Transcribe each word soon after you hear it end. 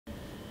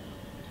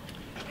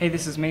Hey,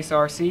 this is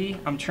MESArc.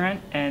 I'm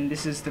Trent, and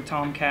this is the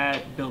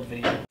Tomcat build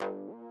video.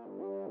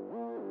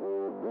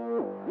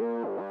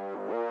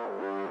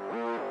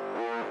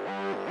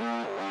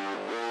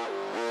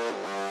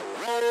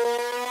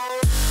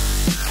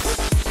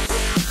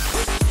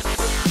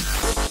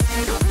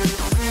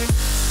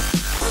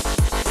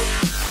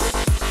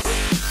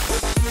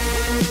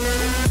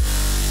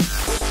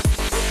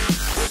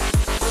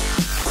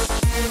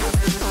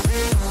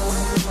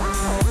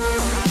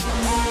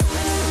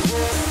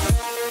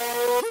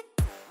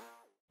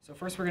 So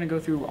first we're going to go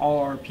through all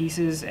our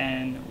pieces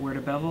and where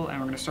to bevel, and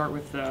we're going to start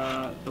with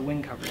the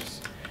wing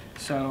covers.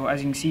 So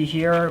as you can see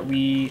here,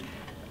 we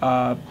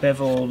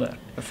beveled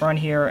the front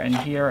here, and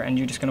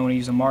you're just going to want to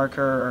use a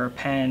marker or a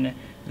pen.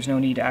 There's no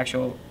need to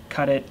actually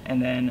cut it.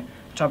 And then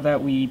on top of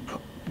that,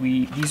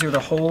 these are the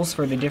holes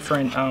for the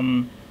different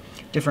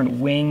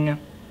wing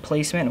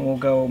placement, and we'll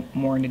go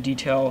more into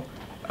detail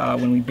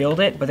when we build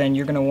it. But then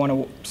you're going to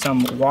want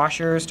some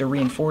washers to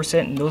reinforce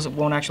it, and those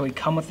won't actually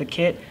come with the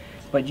kit,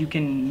 but you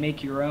can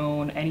make your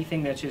own.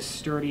 Anything that's just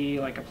sturdy,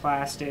 like a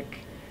plastic,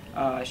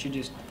 should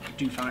just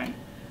do fine.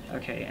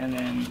 Okay, and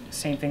then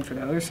same thing for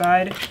the other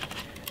side.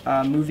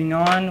 Moving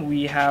on,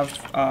 we have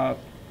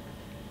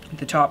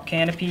the top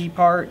canopy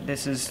part.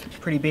 This is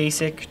pretty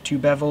basic, 2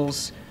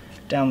 bevels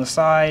down the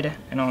side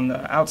and on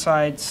the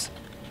outsides.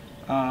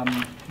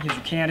 Here's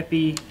your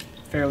canopy,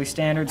 fairly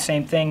standard,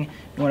 same thing.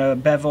 You want to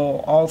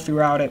bevel all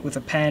throughout it with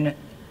a pen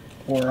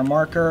or a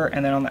marker,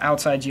 and then on the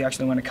outsides you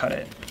actually want to cut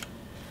it.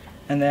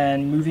 And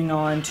then moving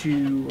on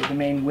to the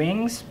main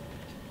wings,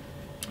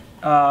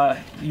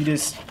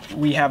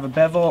 we have a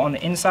bevel on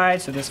the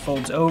inside, so this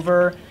folds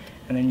over,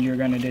 and then you're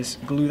going to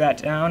just glue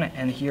that down,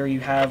 and here you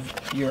have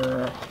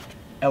your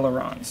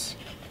ailerons,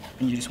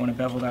 and you just want to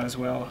bevel that as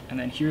well. And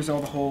then here's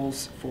all the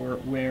holes for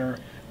where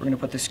we're going to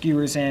put the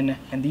skewers in,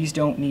 and these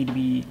don't need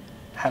to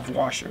have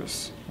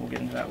washers. We'll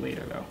get into that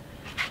later though.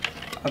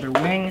 Other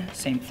wing,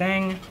 same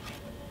thing.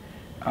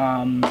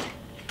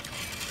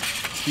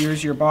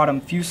 Here's your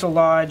bottom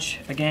fuselage.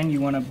 Again,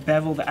 you want to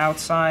bevel the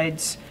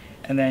outsides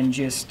and then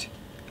just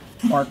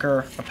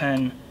marker, a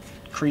pen,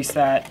 crease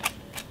that.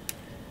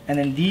 And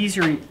then these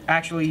are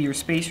actually your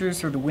spacers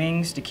for the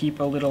wings to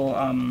keep a little,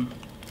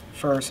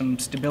 for some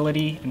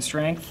stability and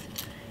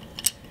strength.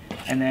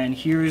 And then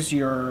here's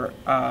your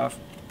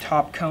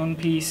top cone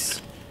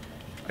piece.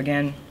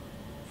 Again,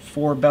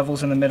 4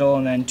 bevels in the middle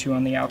and then 2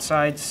 on the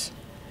outsides.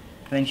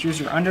 And then here's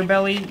your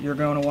underbelly. You're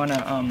going to want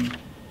to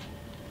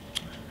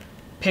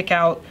pick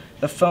out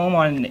the foam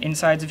on the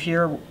insides of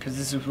here, because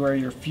this is where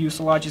your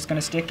fuselage is going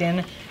to stick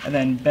in, and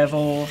then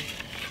bevel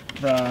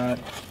the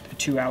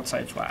 2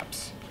 outside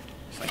flaps,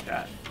 just like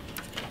that.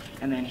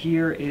 And then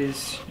here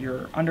is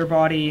your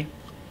underbody.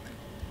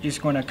 You're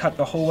just going to cut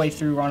the whole way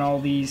through on all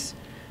these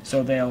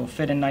so they'll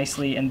fit in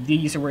nicely, and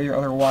these are where your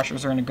other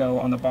washers are going to go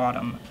on the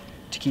bottom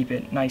to keep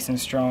it nice and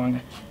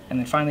strong. And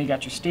then finally you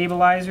got your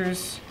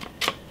stabilizers,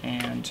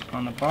 and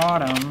on the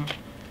bottom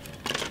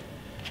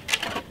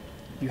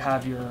you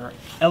have your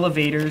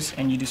elevators,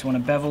 and you just want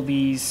to bevel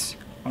these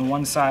on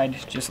one side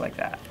just like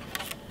that.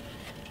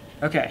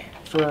 Okay,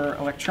 for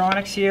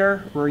electronics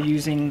here, we're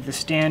using the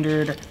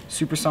standard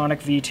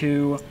supersonic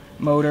V2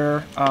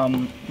 motor.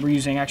 We're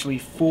using actually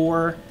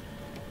four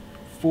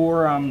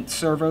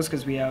servos,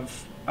 because we have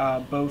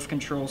both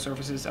control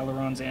surfaces,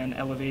 ailerons and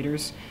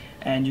elevators.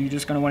 And you're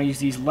just going to want to use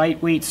these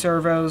lightweight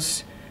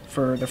servos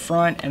for the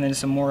front, and then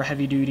some more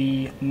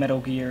heavy-duty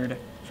metal geared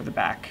for the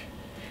back.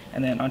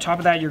 And then on top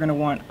of that, you're going to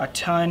want a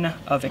ton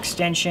of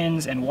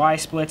extensions and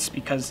Y-splits,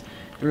 because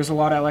there's a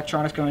lot of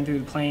electronics going through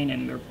the plane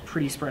and they're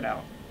pretty spread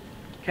out.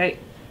 Okay,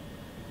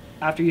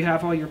 after you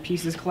have all your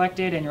pieces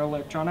collected and your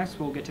electronics,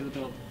 we'll get to the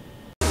build.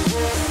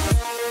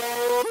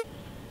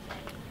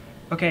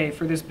 Okay,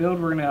 for this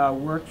build we're going to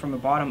work from the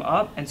bottom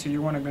up, and so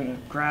you're going to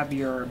grab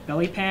your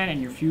belly pan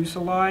and your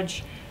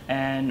fuselage,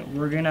 and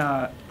we're going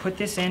to put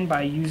this in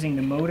by using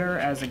the motor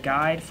as a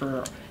guide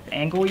for the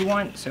angle we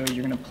want. So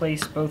you're going to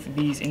place both of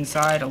these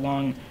inside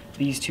along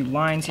these 2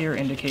 lines here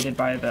indicated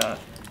by the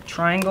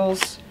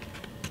triangles.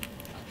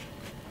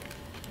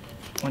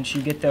 Once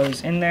you get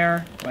those in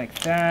there like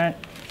that,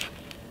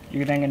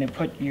 you're then going to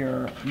put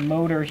your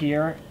motor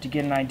here to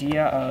get an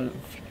idea of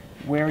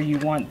where you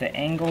want the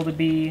angle to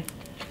be.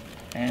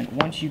 And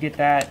once you get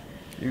that,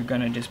 you're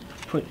going to just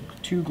put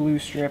 2 glue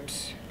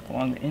strips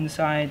along the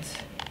insides.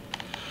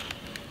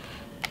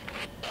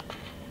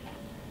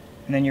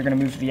 And then you're going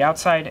to move to the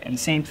outside, and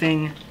same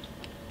thing,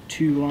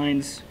 2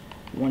 lines,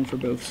 1 for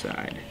both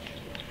sides.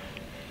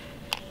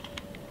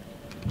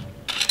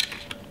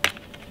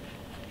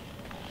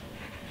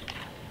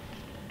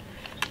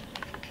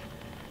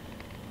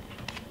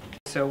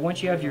 So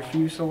once you have your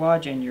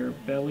fuselage and your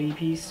belly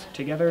piece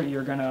together,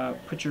 you're going to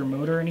put your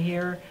motor in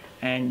here,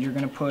 and you're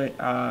going to put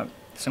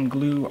some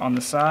glue on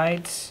the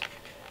sides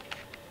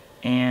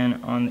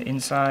and on the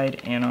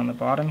inside and on the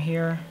bottom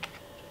here.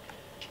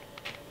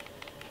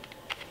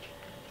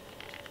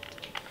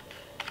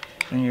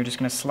 Then you're just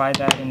going to slide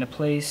that into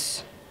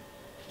place.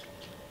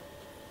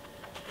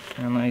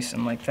 and nice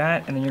and like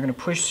that. And then you're going to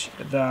push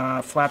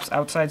the flaps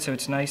outside so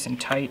it's nice and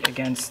tight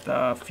against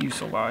the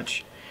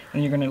fuselage.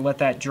 And you're going to let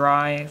that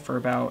dry for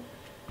about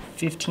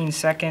 15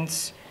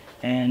 seconds.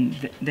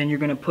 And then you're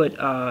going to put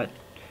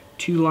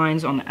 2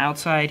 lines on the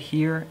outside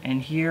here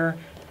and here.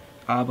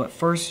 But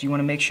first you want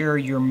to make sure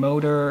your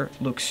motor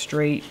looks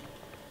straight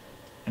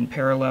and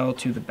parallel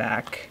to the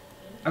back.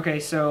 Okay,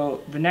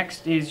 so the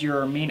next is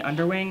your main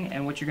underwing,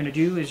 and what you're going to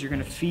do is you're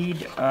going to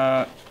feed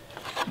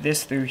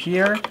this through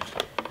here,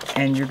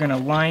 and you're going to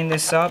line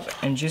this up,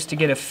 and just to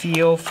get a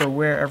feel for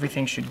where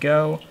everything should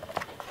go.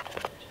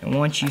 And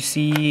once you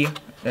see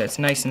that it's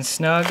nice and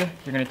snug,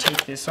 you're going to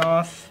take this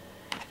off.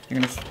 You're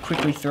going to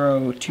quickly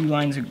throw 2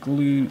 lines of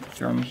glue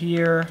from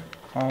here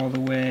all the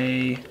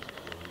way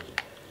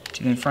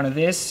to in front of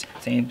this.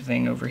 Same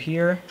thing over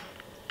here.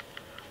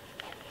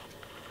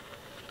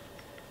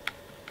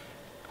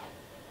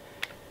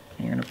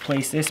 And you're going to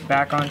place this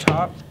back on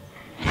top.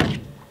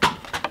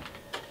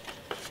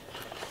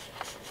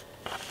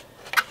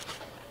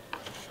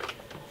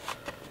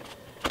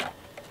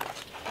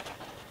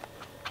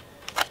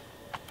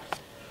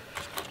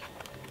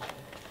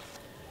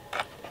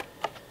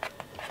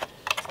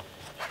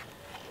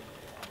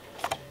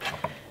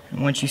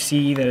 Once you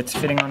see that it's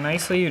fitting on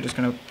nicely, you're just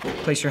going to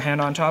place your hand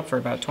on top for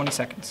about 20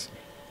 seconds.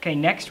 Okay,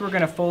 next we're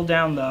going to fold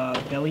down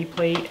the belly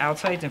plate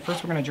outsides, and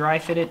first we're going to dry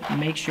fit it and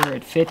make sure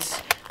it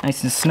fits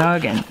nice and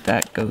snug, and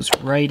that goes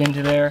right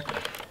into there.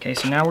 Okay,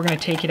 so now we're going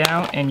to take it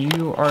out, and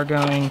you are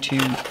going to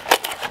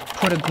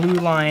put a glue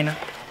line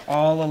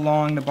all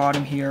along the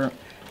bottom here,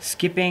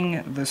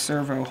 skipping the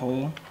servo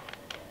hole.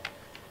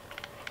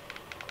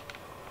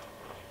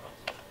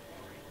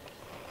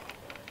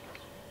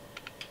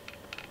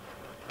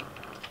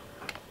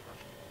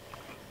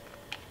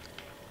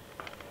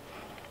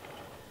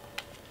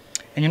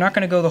 And you're not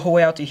going to go the whole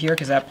way out to here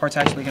because that part's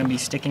actually going to be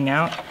sticking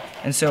out.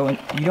 And so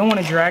you don't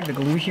want to drag the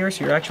glue here,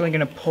 so you're actually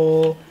going to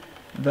pull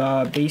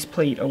the base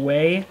plate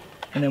away.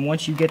 And then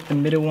once you get the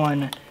middle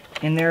one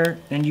in there,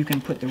 then you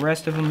can put the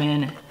rest of them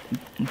in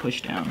and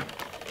push down.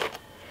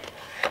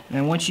 And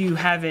then once you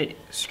have it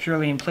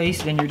securely in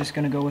place, then you're just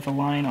going to go with a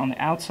line on the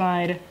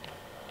outside.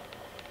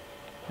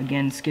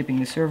 Again, skipping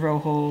the servo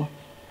hole.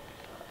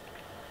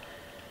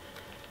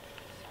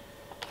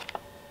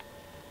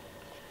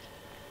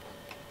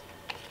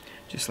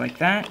 Just like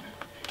that,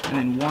 and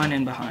then one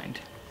in behind.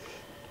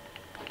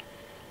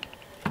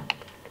 I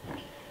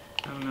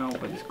don't know,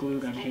 but this glue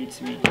gun hates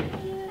me.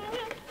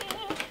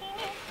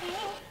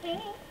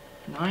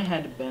 No, I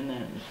had to bend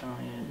that.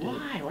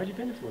 Why? Why'd you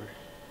bend it for?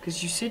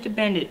 Because you said to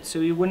bend it so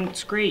it wouldn't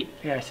scrape.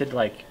 Yeah, I said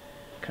like,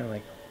 kind of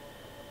like,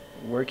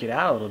 work it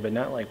out a little bit,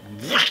 not like...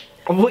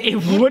 Well, it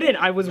wouldn't.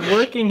 I was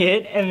working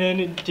it, and then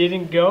it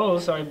didn't go,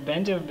 so I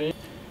bent it a bit.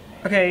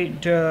 Okay,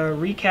 to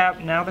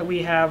recap, now that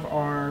we have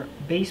our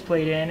base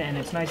plate in and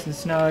it's nice and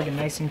snug and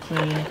nice and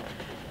clean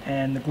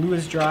and the glue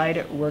is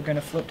dried, we're going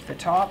to flip to the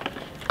top.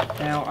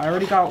 Now, I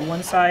already got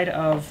one side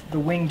of the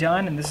wing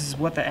done, and this is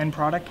what the end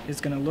product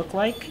is going to look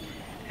like.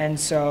 And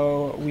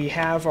so we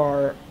have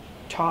our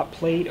top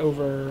plate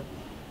over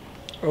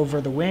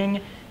the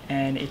wing,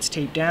 and it's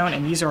taped down,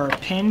 and these are our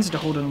pins to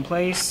hold it in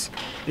place.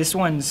 This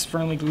one's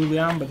firmly glued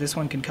down, but this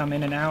one can come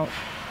in and out,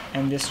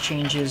 and this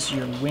changes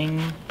your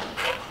wing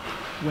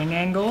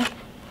angle.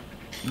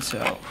 And so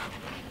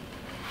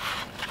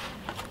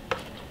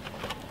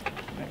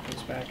that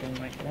goes back in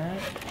like that.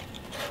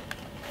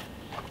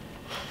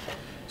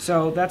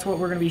 So that's what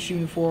we're going to be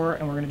shooting for,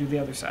 and we're going to do the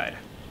other side.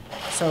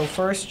 So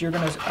first you're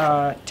going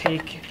to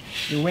take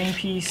your wing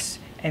piece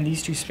and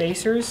these 2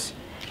 spacers,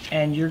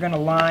 and you're going to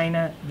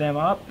line them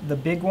up. The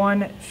big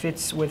one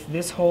fits with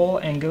this hole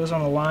and goes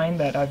on the line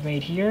that I've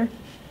made here,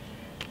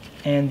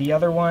 and the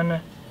other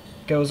one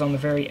goes on the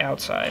very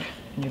outside.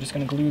 And you're just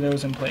going to glue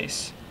those in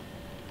place.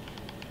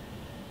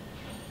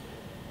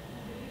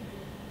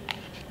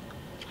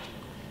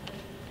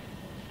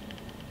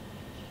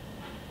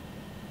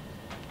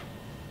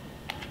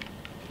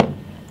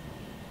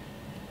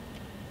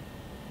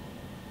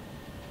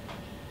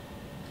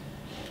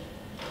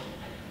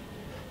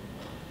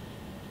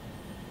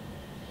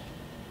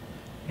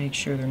 Make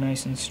sure they're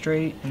nice and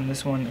straight, and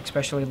this one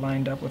especially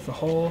lined up with the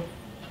hole.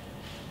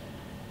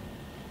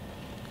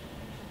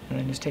 And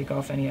then just take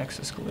off any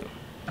excess glue.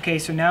 Okay,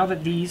 so now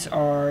that these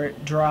are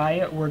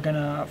dry, we're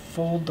gonna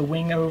fold the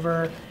wing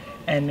over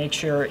and make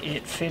sure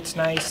it fits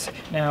nice.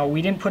 Now,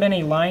 we didn't put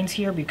any lines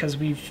here because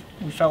we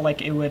felt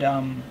like it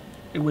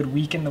would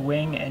weaken the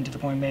wing, and to the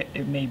point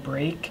it may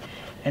break.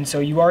 And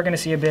so you are gonna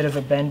see a bit of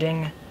a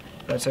bending.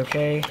 That's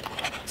okay.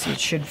 So it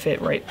should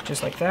fit right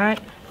just like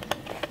that.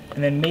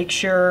 And then make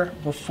sure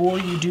before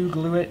you do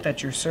glue it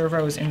that your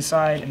servo is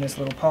inside in this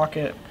little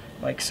pocket,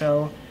 like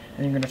so.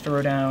 And you're going to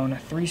throw down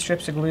 3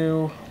 strips of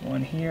glue,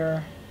 one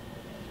here,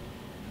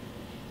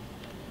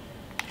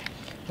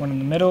 one in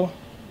the middle,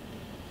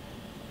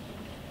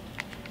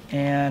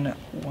 and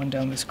one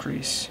down this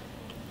crease.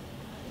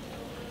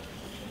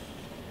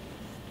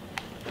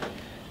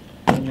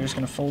 And you're just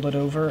going to fold it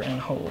over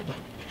and hold.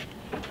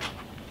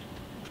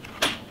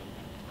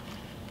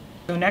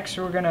 So next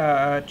we're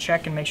gonna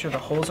check and make sure the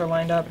holes are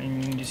lined up,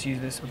 and you can just use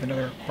this with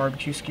another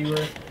barbecue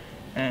skewer,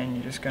 and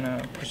you're just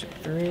gonna push it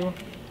through,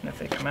 and if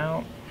they come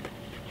out,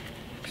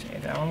 see,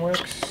 that one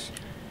works.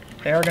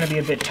 They are gonna be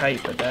a bit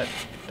tight, but that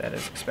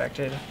is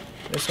expected.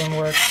 This one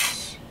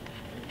works,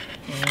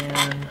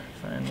 and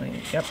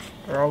finally, yep,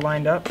 they're all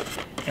lined up.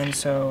 And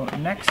so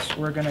next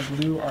we're gonna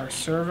glue our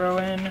servo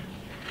in.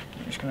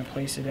 I'm just gonna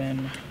place it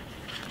in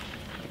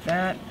like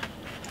that.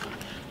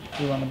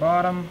 Glue on the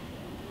bottom.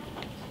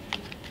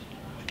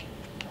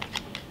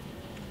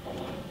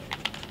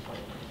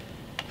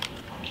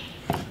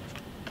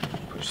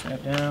 Push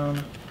that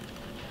down,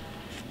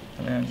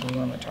 and then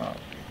glue on the top.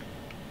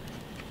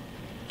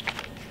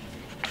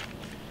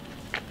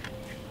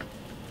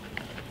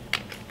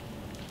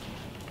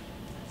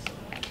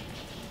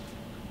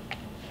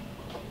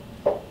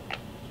 I'm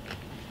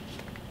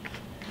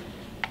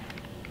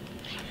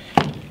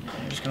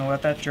just going to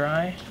let that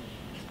dry.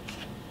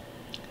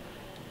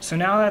 So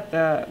now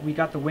that we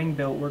got the wing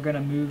built, we're going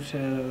to move to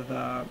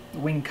the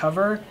wing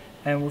cover,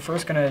 and we're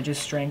first going to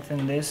just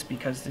strengthen this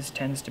because this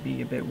tends to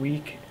be a bit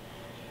weak.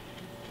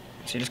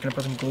 So you're just going to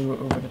put some glue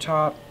over the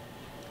top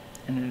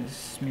and then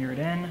smear it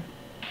in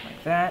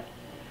like that.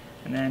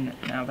 And then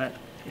now that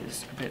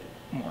is a bit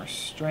more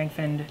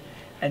strengthened.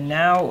 And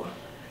now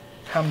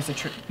comes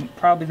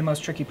probably the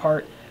most tricky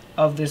part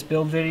of this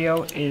build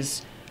video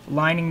is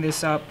lining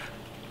this up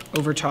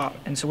over top.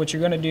 And so what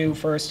you're going to do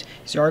first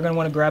is you are going to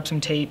want to grab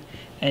some tape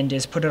and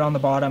just put it on the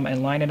bottom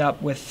and line it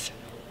up with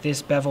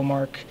this bevel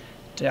mark.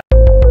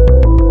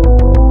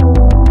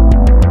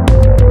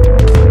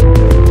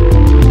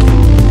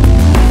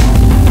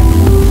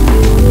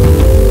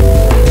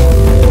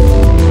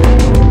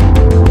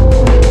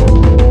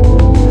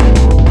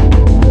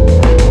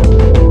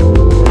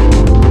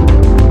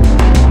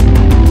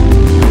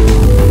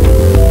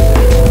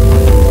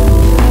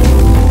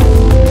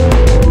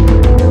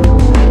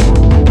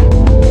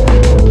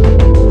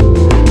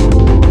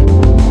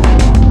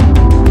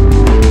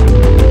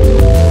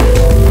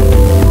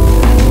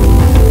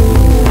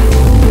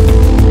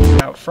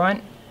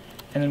 Front,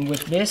 and then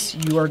with this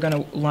you are going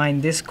to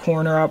line this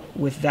corner up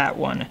with that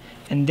one,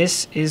 and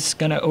this is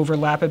going to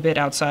overlap a bit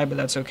outside, but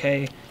that's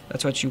okay.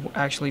 That's what you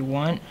actually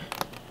want.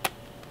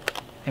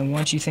 And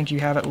once you think you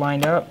have it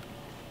lined up,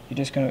 you're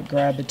just going to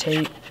grab the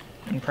tape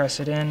and press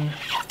it in.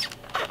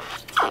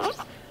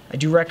 I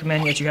do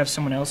recommend that you have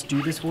someone else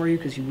do this for you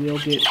because you will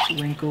get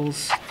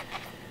wrinkles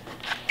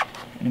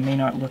and it may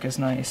not look as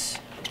nice.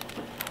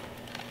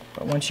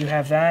 But once you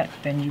have that,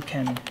 then you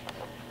can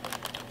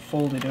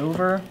fold it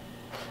over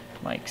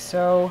like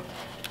so,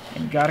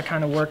 and you gotta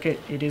kind of work it.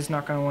 It is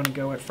not gonna want to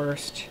go at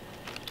first,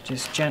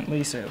 just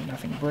gently so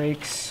nothing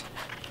breaks.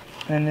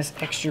 And then this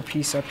extra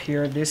piece up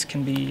here, this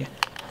can be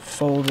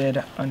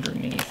folded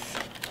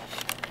underneath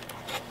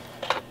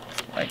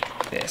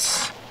like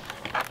this.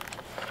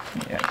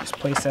 Yeah, just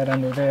place that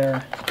under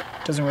there.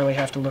 Doesn't really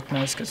have to look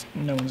nice because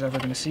no one's ever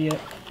gonna see it.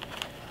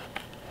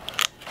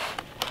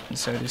 And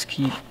so just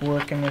keep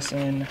working this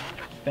in,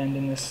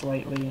 bending this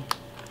slightly.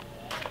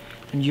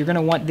 And you're going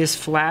to want this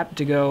flap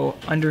to go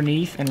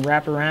underneath and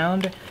wrap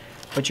around,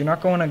 but you're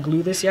not going to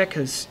glue this yet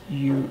because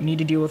you need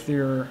to deal with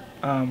your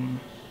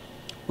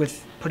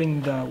with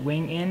putting the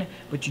wing in,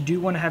 but you do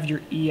want to have your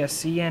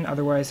ESC in,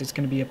 otherwise it's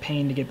going to be a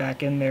pain to get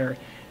back in there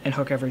and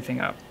hook everything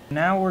up.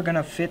 Now we're going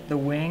to fit the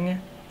wing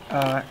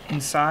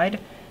inside,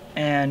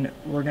 and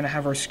we're going to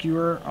have our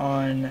skewer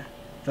on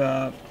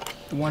the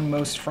one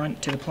most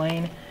front to the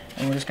plane,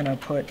 and we're just going to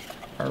put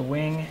our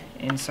wing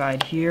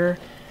inside here.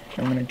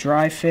 I'm going to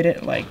dry fit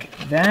it like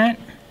that,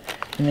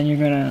 and then you're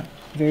going to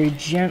very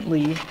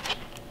gently, you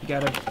got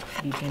to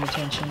be paying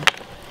attention,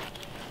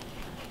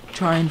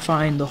 try and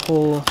find the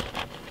hole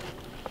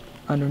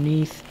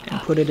underneath and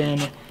put it in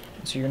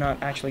so you're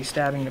not actually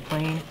stabbing the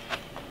plane.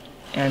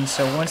 And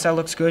so once that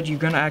looks good, you're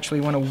going to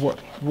actually want to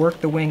work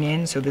the wing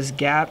in so this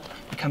gap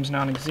becomes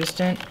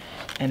non-existent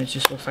and it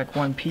just looks like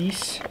one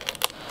piece.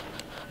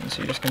 And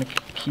so you're just going to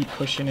keep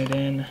pushing it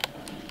in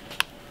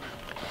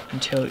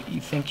until you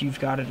think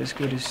you've got it as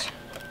good as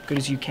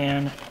you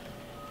can. I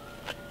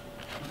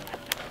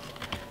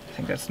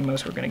think that's the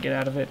most we're going to get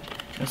out of it.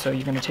 And so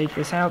you're going to take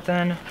this out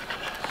then,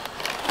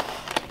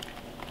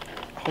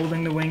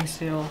 holding the wing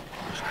still,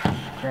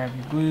 grab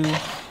your glue,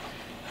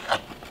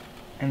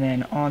 and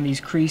then on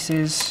these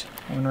creases,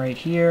 one right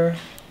here,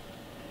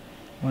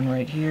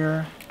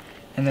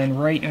 and then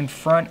right in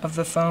front of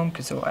the foam,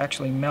 because it'll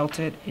actually melt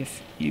it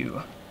if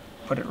you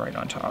put it right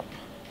on top.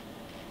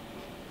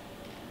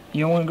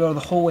 You don't want to go the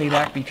whole way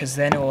back because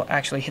then it will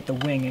actually hit the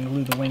wing and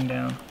glue the wing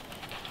down.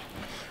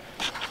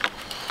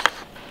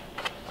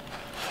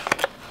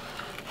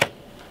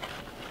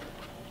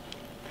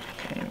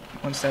 Okay,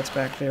 once that's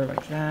back there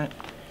like that,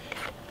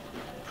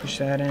 push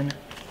that in.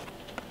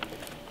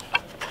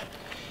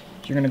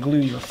 You're going to glue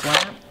your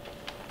flap,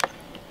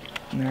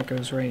 and that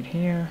goes right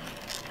here.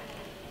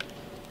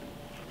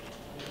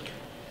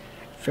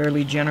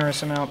 Fairly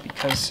generous amount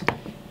because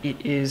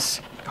it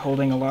is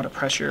holding a lot of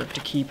pressure to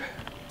keep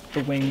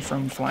the wing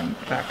from flying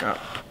back up.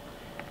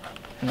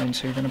 And then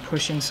so you're going to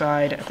push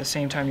inside at the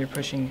same time you're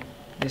pushing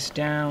this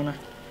down, and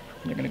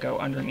you're going to go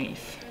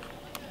underneath.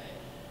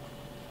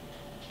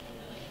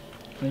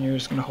 And then you're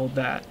just going to hold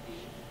that.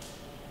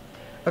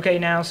 Okay,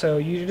 now so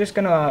you're just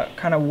going to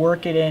kind of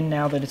work it in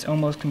now that it's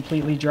almost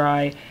completely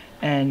dry.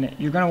 And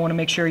you're going to want to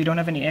make sure you don't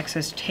have any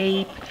excess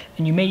tape,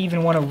 and you may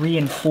even want to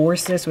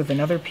reinforce this with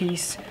another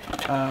piece.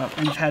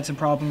 We've had some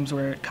problems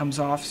where it comes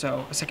off,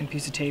 so a second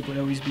piece of tape would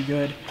always be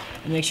good.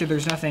 And make sure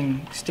there's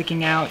nothing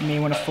sticking out. You may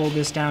want to fold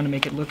this down to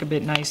make it look a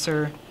bit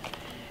nicer.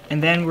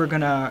 And then we're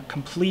going to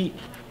complete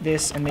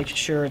this and make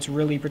sure it's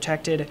really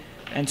protected.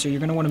 And so you're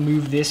going to want to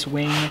move this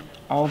wing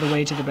all the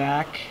way to the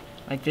back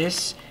like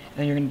this. And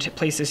then you're going to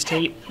place this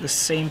tape the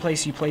same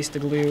place you placed the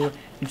glue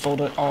and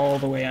fold it all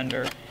the way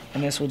under.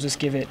 And this will just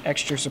give it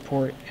extra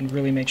support and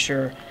really make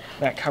sure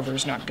that cover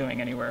is not going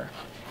anywhere.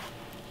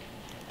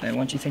 And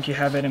once you think you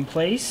have it in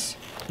place,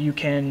 you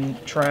can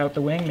try out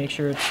the wing, make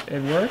sure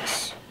it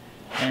works.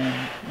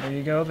 And there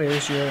you go,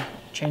 there's your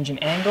change in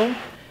angle.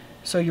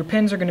 So your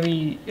pins are going to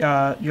be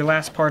your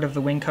last part of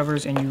the wing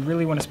covers, and you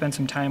really want to spend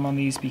some time on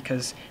these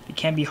because they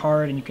can be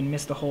hard and you can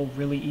miss the hole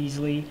really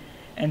easily.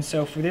 And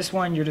so for this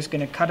one, you're just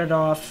going to cut it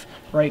off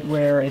right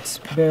where it's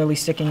barely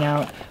sticking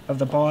out of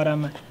the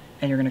bottom.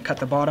 And you're going to cut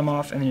the bottom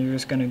off, and then you're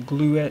just going to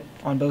glue it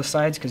on both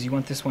sides because you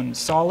want this one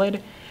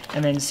solid.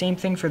 And then same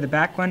thing for the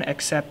back one,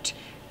 except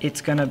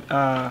it's going to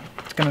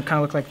kind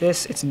of look like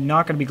this. It's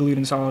not going to be glued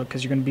and solid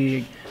because you're going to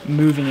be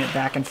moving it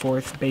back and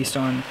forth based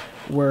on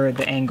where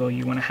the angle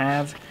you want to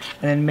have.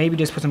 And then maybe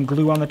just put some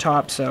glue on the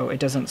top so it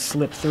doesn't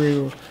slip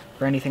through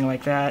or anything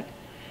like that.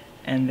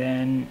 And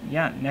then,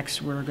 yeah,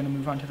 next we're going to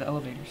move on to the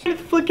elevators.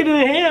 Flick it in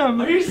the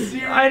ham. Are you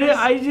serious?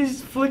 I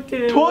just flicked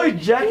it in. Totally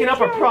jacking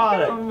up a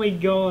product. Oh my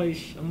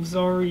gosh, I'm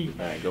sorry.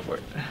 Alright, go for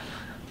it.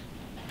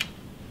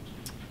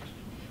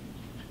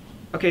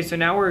 Okay, so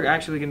now we're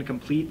actually going to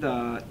complete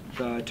the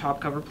top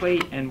cover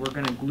plate, and we're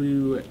going to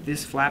glue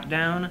this flap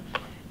down.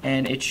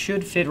 And it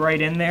should fit right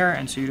in there,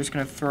 and so you're just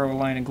going to throw a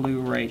line of glue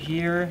right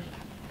here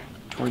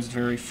towards the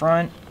very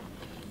front.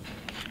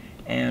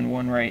 And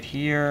one right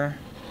here.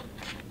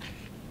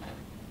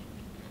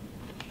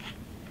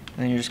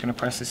 And then you're just going to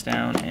press this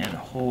down and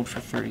hold for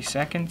 30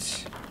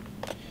 seconds.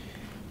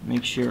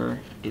 Make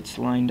sure it's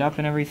lined up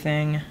and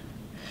everything.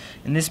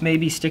 And this may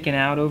be sticking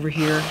out over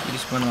here. You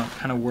just want to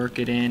kind of work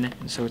it in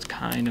and so it's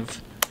kind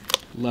of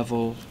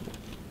level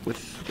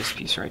with this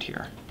piece right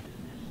here.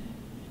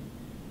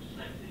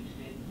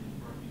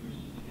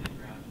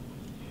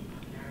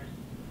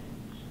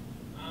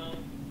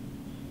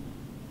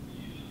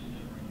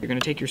 You're going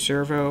to take your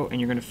servo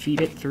and you're going to feed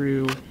it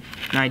through,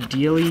 and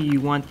ideally you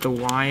want the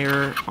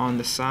wire on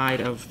the side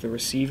of the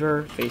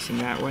receiver facing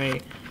that way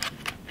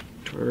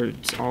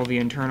towards all the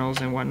internals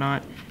and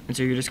whatnot. And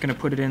so you're just going to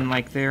put it in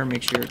like there,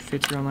 make sure it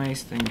fits real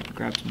nice, then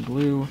grab some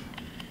glue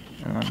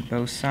on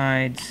both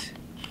sides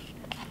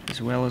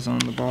as well as on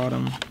the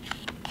bottom.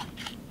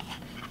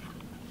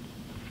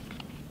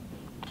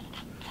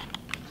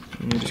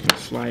 And you're just going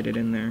to slide it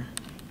in there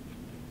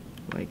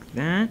like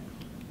that.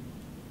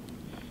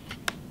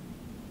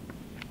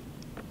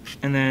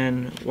 And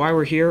then while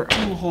we're here,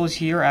 all the holes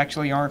here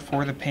actually aren't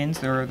for the pins,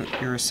 they're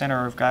your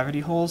center of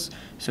gravity holes.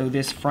 So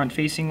this front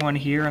facing one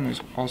here, and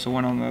there's also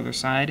one on the other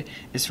side,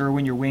 is for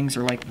when your wings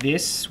are like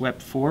this,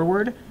 swept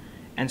forward.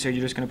 And so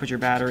you're just going to put your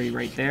battery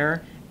right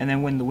there. And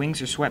then when the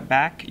wings are swept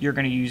back, you're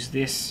going to use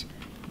these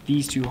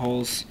two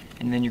holes,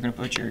 and then you're going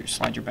to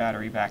slide your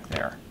battery back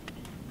there.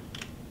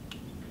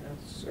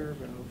 That's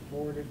servo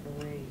 4 different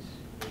ways.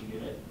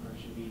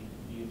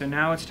 So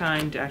now it's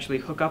time to actually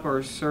hook up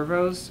our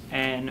servos,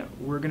 and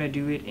we're going to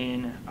do it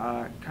in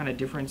a kind of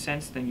different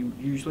sense than you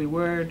usually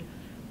would.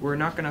 We're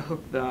not going to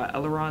hook the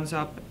ailerons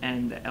up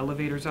and the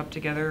elevators up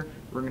together.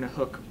 We're going to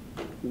hook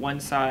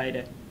one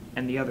side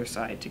and the other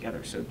side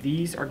together. So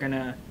these are going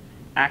to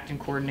act in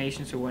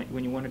coordination, so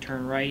when you want to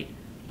turn right,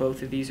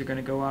 both of these are going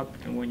to go up,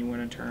 and when you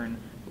want to turn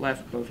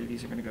left, both of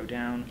these are going to go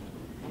down.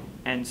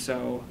 And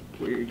so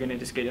we're going to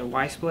just get a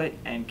Y-split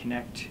and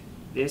connect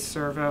this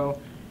servo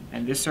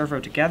and this servo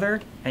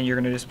together, and you're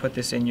going to just put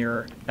this in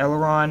your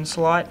aileron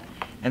slot,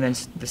 and then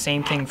the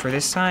same thing for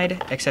this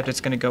side, except it's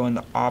going to go in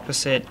the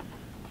opposite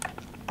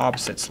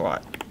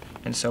slot.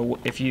 And so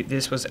if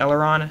this was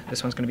aileron,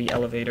 this one's going to be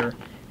elevator,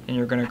 and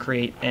you're going to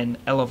create an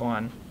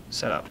elevon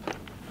setup.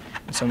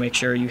 And so make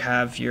sure you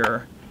have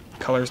your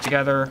colors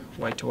together,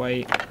 white to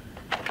white,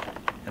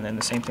 and then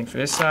the same thing for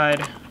this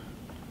side.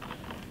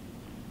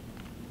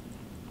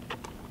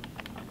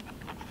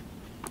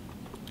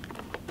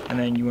 And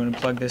then you want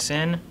to plug this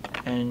in,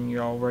 and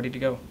you're all ready to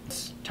go.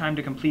 It's time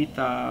to complete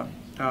the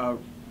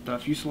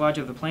fuselage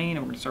of the plane,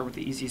 and we're going to start with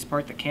the easiest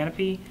part, the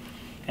canopy.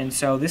 And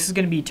so this is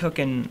going to be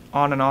taken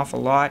on and off a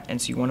lot,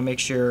 and so you want to make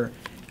sure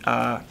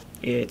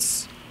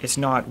it's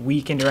not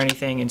weakened or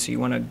anything, and so you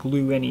want to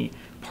glue any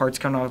parts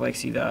coming off, like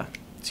see the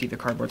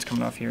cardboard's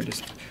coming off here,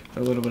 just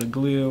put a little bit of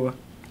glue.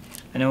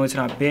 I know it's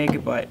not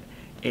big, but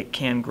it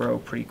can grow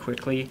pretty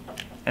quickly.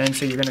 And then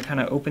so you're going to kind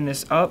of open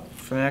this up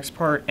for the next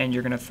part, and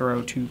you're going to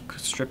throw 2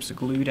 strips of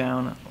glue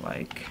down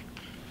like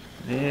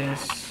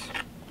this.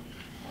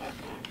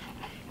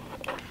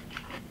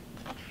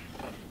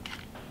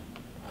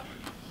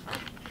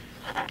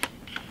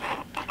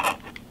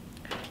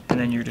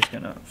 just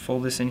gonna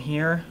fold this in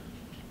here.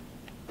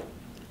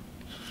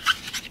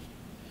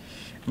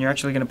 And you're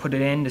actually gonna put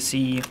it in to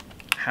see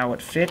how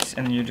it fits,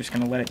 and then you're just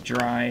gonna let it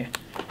dry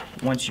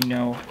once you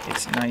know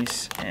it's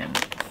nice and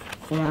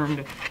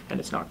formed and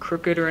it's not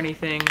crooked or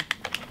anything.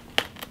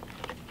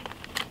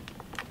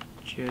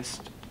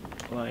 Just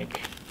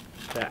like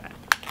that.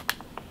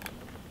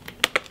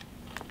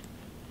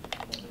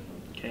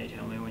 Okay,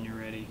 tell me when you're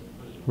ready.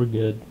 We're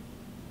good.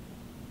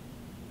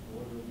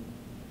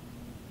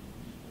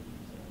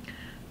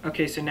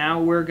 Okay, so now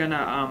we're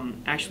gonna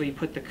actually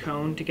put the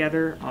cone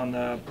together on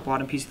the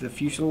bottom piece of the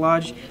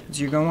fuselage.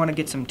 So you're gonna wanna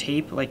get some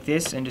tape like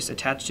this and just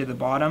attach to the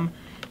bottom.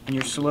 And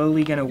you're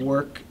slowly gonna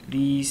work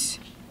these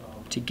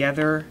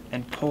together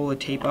and pull the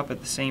tape up at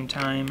the same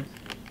time.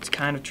 It's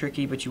kind of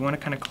tricky, but you wanna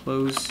kinda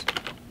close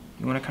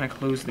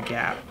the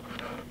gap,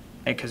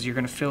 because you're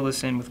gonna fill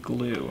this in with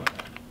glue.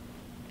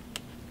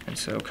 And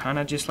so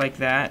kinda just like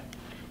that.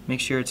 Make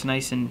sure it's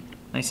nice and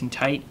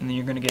tight, and then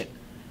you're gonna get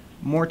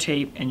more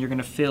tape and you're going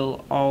to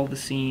fill all the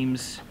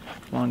seams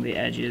along the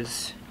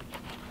edges,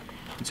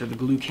 and so the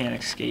glue can't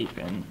escape,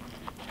 and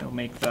it'll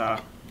make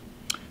the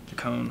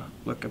cone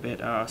look a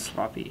bit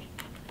sloppy.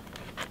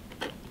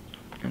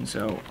 And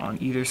so on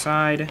either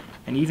side,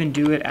 and even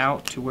do it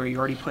out to where you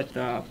already put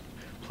the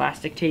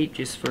plastic tape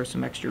just for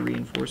some extra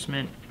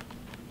reinforcement.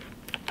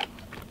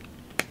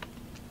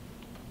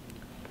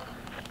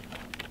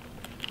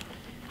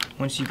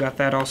 Once you got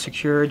that all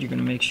secured, you're going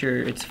to make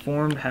sure it's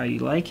formed how you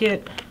like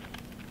it.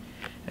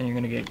 And you're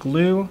going to get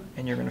glue,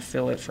 and you're going to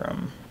fill it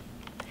from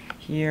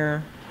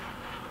here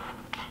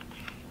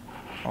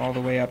all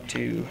the way up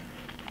to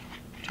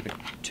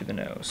the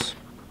nose.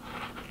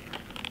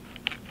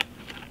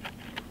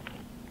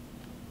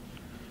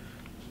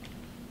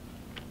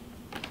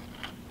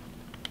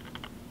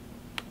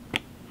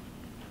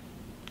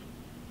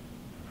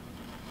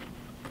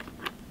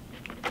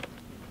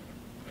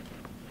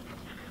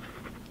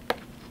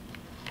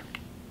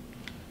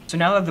 So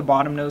now that the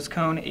bottom nose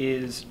cone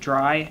is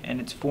dry and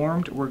it's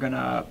formed, we're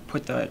gonna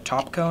put the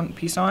top cone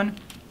piece on.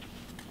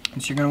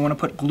 And so you're gonna wanna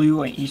put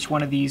glue on each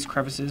one of these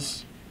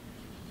crevices,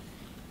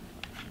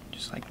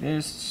 just like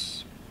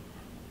this.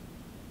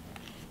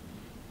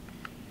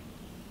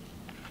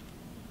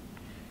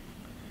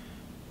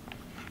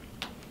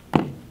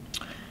 And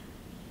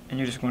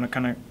you're just gonna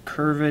kinda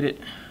curve it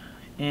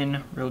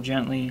in real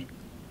gently,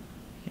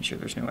 make sure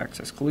there's no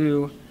excess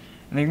glue. And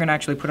then you're gonna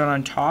actually put it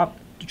on top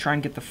to try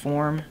and get the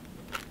form.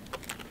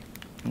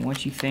 And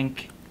once you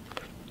think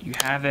you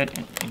have it,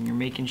 and you're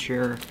making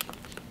sure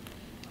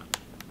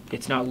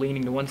it's not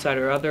leaning to one side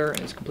or other and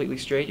it's completely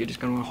straight, you're just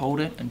going to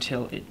hold it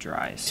until it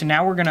dries. So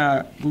now we're going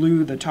to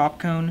glue the top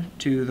cone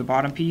to the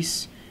bottom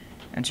piece,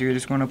 and so you're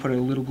just going to put a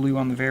little glue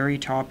on the very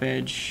top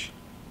edge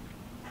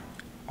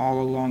all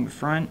along the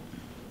front.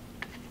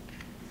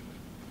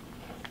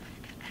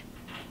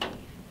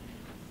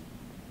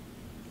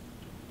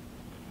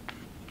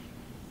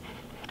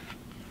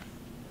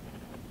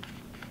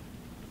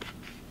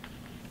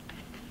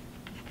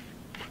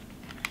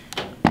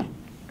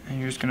 And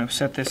you're just going to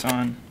set this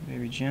on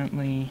very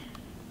gently.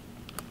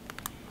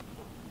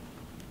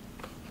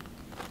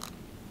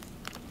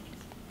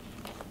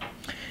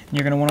 And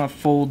you're going to want to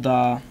fold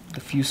the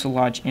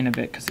fuselage in a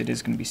bit, because it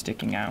is going to be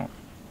sticking out.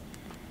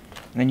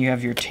 And then you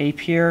have your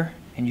tape here,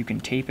 and you can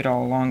tape it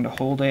all along to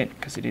hold it,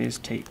 because it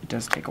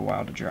does take a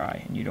while to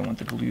dry, and you don't want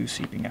the glue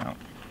seeping out.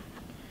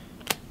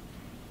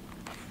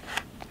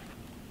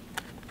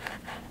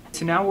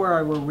 So now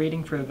we're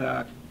waiting for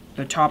the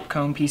top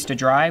cone piece to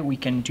dry, we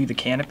can do the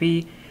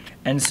canopy.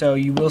 And so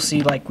you will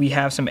see, like, we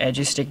have some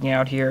edges sticking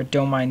out here.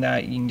 Don't mind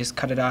that, you can just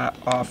cut it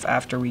off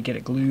after we get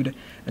it glued.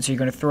 And so you're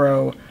going to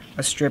throw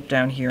a strip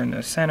down here in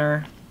the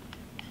center.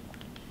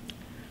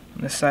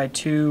 On this side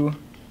too.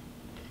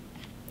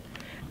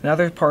 The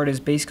other part is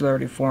basically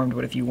already formed,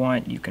 but if you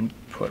want, you can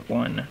put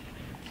one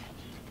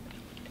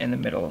in the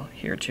middle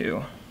here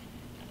too.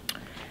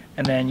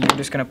 And then you're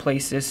just going to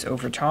place this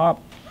over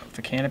top of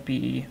the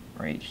canopy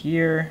right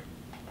here.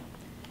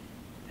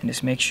 And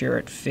just make sure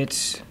it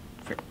fits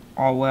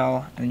all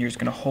well, and then you're just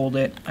going to hold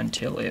it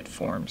until it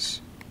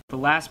forms. The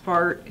last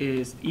part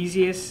is the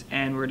easiest,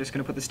 and we're just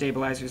going to put the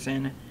stabilizers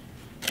in,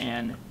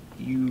 and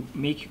you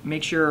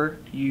make sure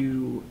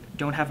you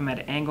don't have them at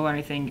an angle or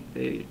anything.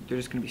 They're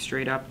just going to be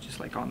straight up, just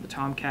like on the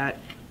Tomcat,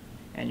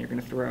 and you're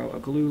going to throw a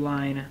glue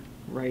line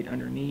right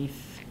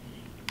underneath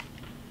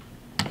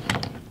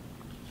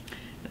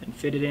and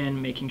fit it in,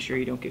 making sure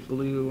you don't get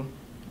glue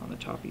on the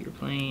top of your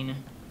plane,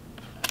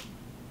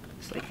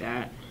 just like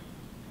that.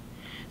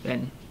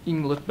 Then you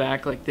can look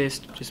back like this,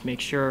 just make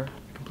sure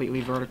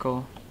completely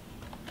vertical,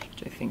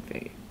 which I think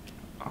they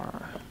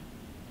are.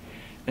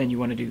 Then you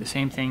want to do the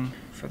same thing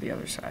for the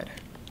other side.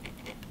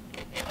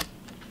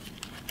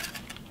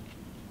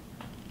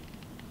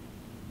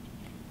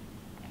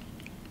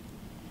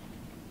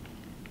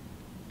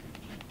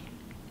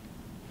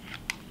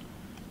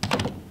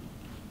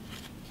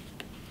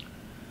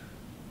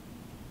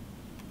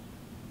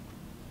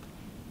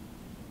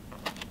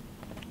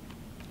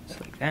 Just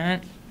like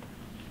that.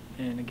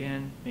 And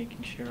again,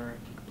 making sure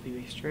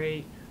completely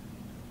straight.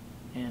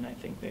 and I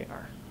think they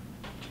are.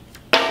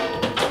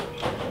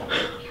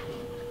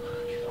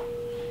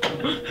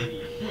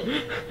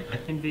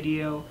 In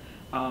video,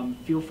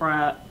 feel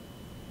free.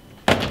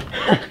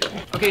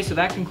 Okay, so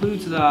that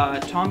concludes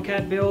the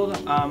Tomcat build.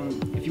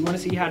 If you want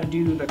to see how to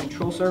do the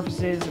control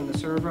surfaces and the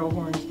servo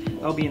horns,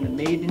 that'll be in the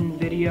maiden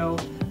video.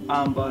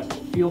 But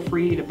feel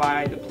free to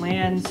buy the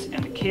plans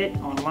and the kit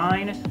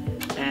online,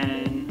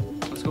 and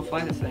let's go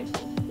fly this thing.